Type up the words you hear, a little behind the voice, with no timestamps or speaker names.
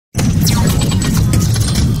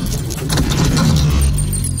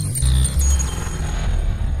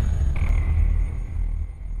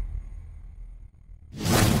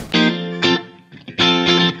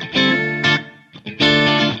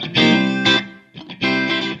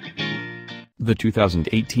The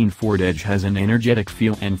 2018 Ford Edge has an energetic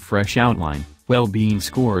feel and fresh outline. Well-being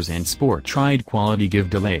scores and sport ride quality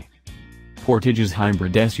give delay. Portage's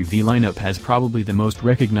hybrid SUV lineup has probably the most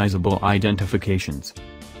recognizable identifications.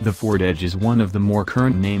 The Ford Edge is one of the more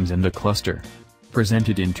current names in the cluster.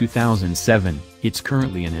 Presented in 2007, it's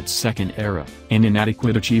currently in its second era, an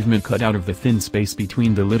inadequate achievement cut out of the thin space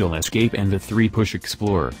between the little Escape and the 3-push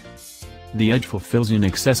Explorer. The Edge fulfills in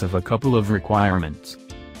excess of a couple of requirements.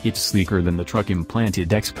 It's sleeker than the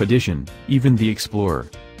truck-implanted Expedition, even the Explorer.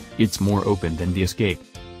 It's more open than the Escape.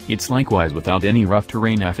 It's likewise without any rough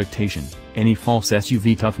terrain affectation, any false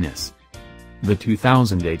SUV toughness. The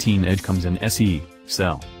 2018 Edge comes in SE,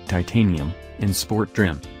 Cell, Titanium, and Sport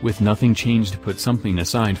trim, with nothing changed put something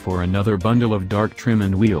aside for another bundle of dark trim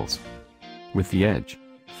and wheels. With the Edge,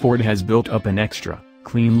 Ford has built up an extra,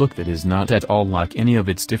 clean look that is not at all like any of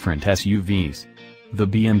its different SUVs. The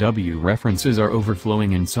BMW references are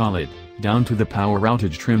overflowing and solid, down to the power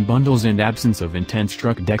outage trim bundles and absence of intense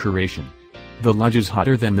truck decoration. The Lodge is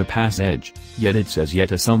hotter than the Pass Edge, yet it says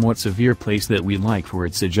yet a somewhat severe place that we like for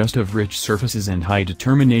its adjustive rich surfaces and high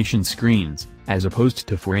determination screens, as opposed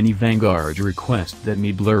to for any Vanguard request that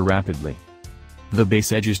may blur rapidly. The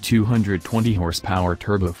base Edge's 220 horsepower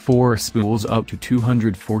turbo 4 spools up to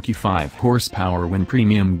 245 horsepower when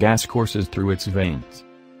premium gas courses through its veins.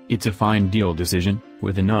 It's a fine deal decision,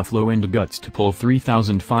 with enough low-end guts to pull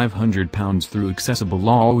 3,500 pounds through accessible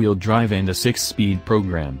all-wheel drive and a 6-speed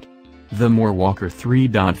programmed. The more Walker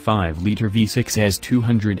 3.5-liter V6 has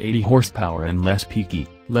 280 horsepower and less peaky,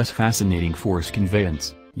 less fascinating force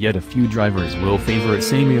conveyance, yet a few drivers will favor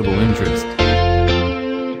its amiable interest.